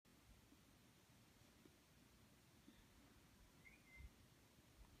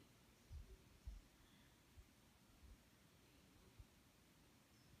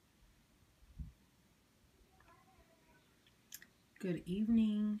Good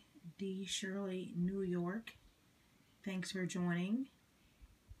evening, D. Shirley, New York. Thanks for joining.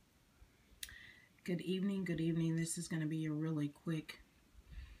 Good evening, good evening. This is going to be a really quick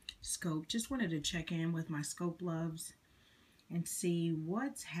scope. Just wanted to check in with my scope loves and see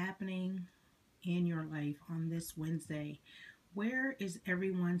what's happening in your life on this Wednesday. Where is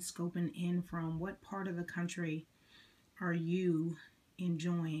everyone scoping in from? What part of the country are you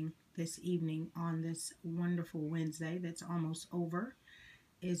enjoying this evening on this wonderful Wednesday that's almost over?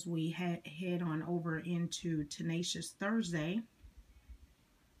 As we head on over into Tenacious Thursday.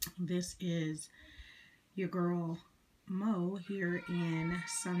 This is your girl Mo here in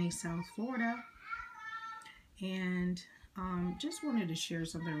sunny South Florida, and just wanted to share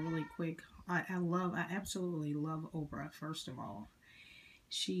something really quick. I absolutely love Oprah. First of all,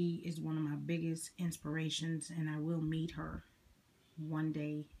 she is one of my biggest inspirations, and I will meet her one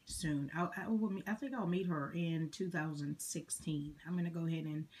day soon. I think I'll meet her in 2016. I'm going to go ahead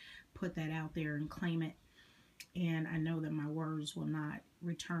and put that out there and claim it. And I know that my words will not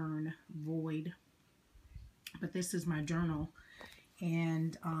return void. But this is my journal.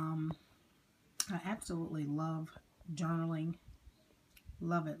 And I absolutely love journaling.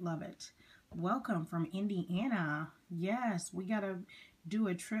 Love it, love it. Welcome from Indiana. Yes, we got to do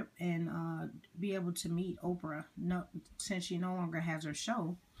a trip and be able to meet Oprah. No, since she no longer has her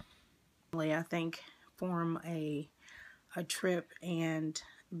show. I think form a trip and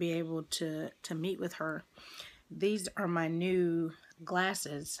be able to meet with her. These are my new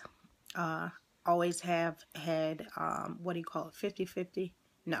glasses. Always have had what do you call it, 50/50?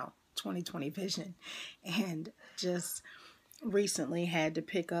 No, 20/20 vision, and just recently had to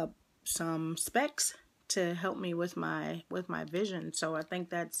pick up some specs to help me with my vision. So I think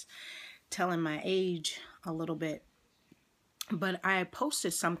that's telling my age a little bit. But I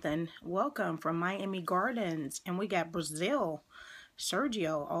posted something. Welcome from Miami Gardens, and we got Brazil.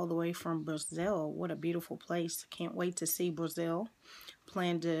 Sergio all the way from Brazil. What a beautiful place. Can't wait to see Brazil.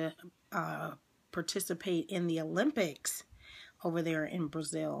 Plan to participate in the Olympics over there in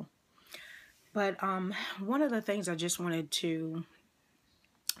Brazil. But one of the things I just wanted to,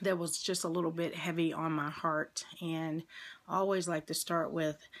 that was just a little bit heavy on my heart, and I always like to start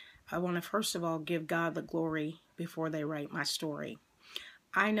with, I want to first of all give God the glory before they write my story.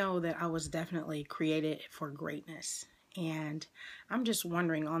 I know that I was definitely created for greatness, and I'm just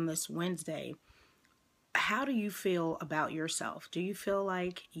wondering on this Wednesday, how do you feel about yourself? Do you feel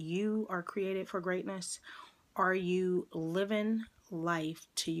like you are created for greatness? Are you living life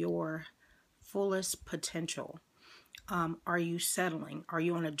to your fullest potential? Are you settling? Are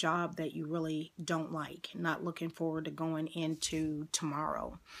you on a job that you really don't like, not looking forward to going into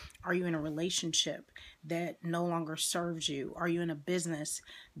tomorrow? Are you in a relationship that no longer serves you? Are you in a business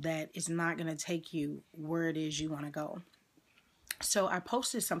that is not going to take you where it is you want to go? So I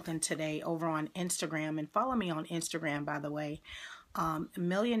posted something today over on Instagram, and follow me on Instagram, by the way.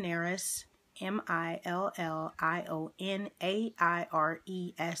 Millionaires,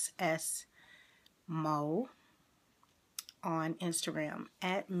 MILLIONAIRESS Mo on Instagram,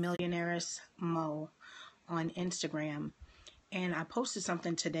 at Millionaires Mo on Instagram. And I posted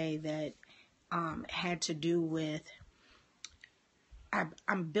something today that had to do with,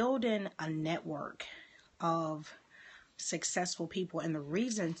 I'm building a network of successful people, and the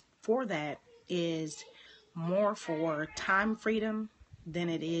reason for that is more for time freedom than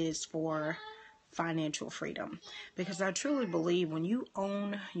it is for financial freedom, because I truly believe when you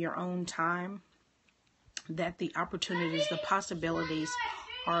own your own time, that the opportunities, the possibilities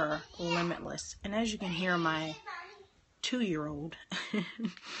are limitless. And as you can hear, my 2-year-old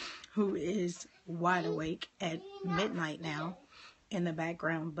who is wide awake at midnight now in the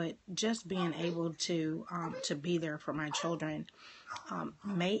background, but just being able to be there for my children.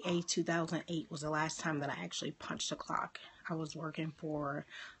 May 8, 2008 was the last time that I actually punched the clock. I was working for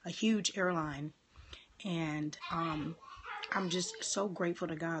a huge airline, and I'm just so grateful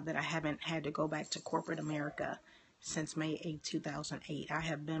to God that I haven't had to go back to corporate America since May 8, 2008. I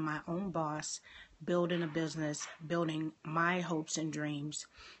have been my own boss, building a business, building my hopes and dreams,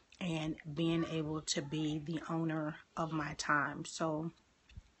 and being able to be the owner of my time. So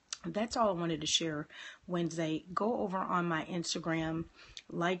that's all I wanted to share Wednesday. Go over on my Instagram,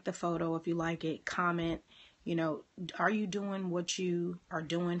 like the photo if you like it, comment. You know, are you doing what you are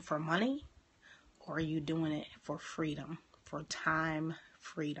doing for money, or are you doing it for freedom, for time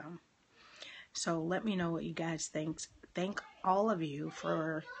freedom? So let me know what you guys think. Thank all of you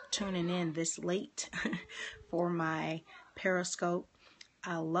for tuning in this late for my Periscope.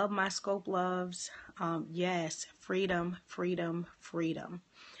 I love my scope loves. Yes, freedom, freedom, freedom.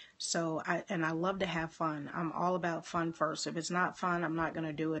 So I love to have fun. I'm all about fun first. If it's not fun, I'm not going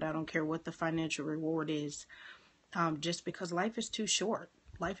to do it. I don't care what the financial reward is. Just because life is too short.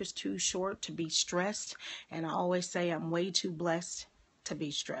 Life is too short to be stressed. And I always say I'm way too blessed to be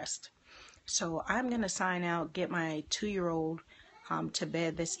stressed. So I'm going to sign out, get my 2-year-old to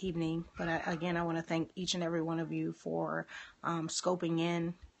bed this evening. But again, I want to thank each and every one of you for scoping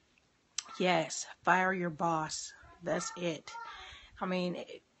in. Yes, fire your boss. That's it. I mean,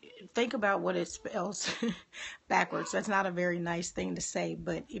 think about what it spells backwards. That's not a very nice thing to say,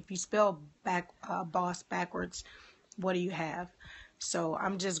 but if you spell boss backwards, what do you have? So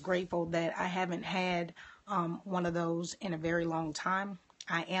I'm just grateful that I haven't had one of those in a very long time.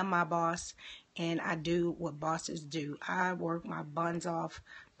 I am my boss, and I do what bosses do. I work my buns off,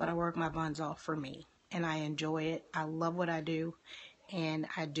 but I work my buns off for me, and I enjoy it. I love what I do, and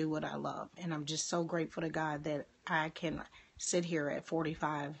I do what I love. And I'm just so grateful to God that I can sit here at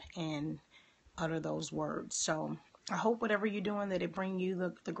 45 and utter those words. So I hope whatever you're doing, that it bring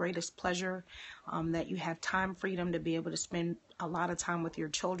you the greatest pleasure, that you have time freedom to be able to spend a lot of time with your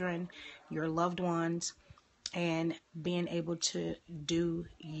children, your loved ones, and being able to do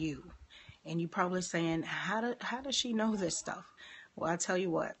you. And you're probably saying, how does she know this stuff? Well, I tell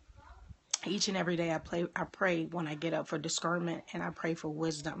you what, each and every day I pray when I get up for discernment, and I pray for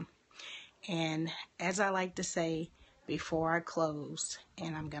wisdom. And as I like to say before I close,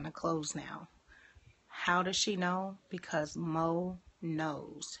 and I'm going to close now, how does she know? Because Mo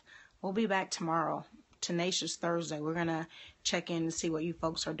knows. We'll be back tomorrow, Tenacious Thursday. We're going to check in and see what you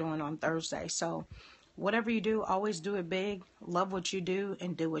folks are doing on Thursday. So whatever you do, always do it big. Love what you do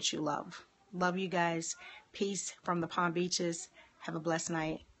and do what you love. Love you guys. Peace from the Palm Beaches. Have a blessed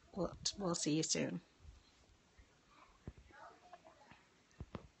night. We'll see you soon.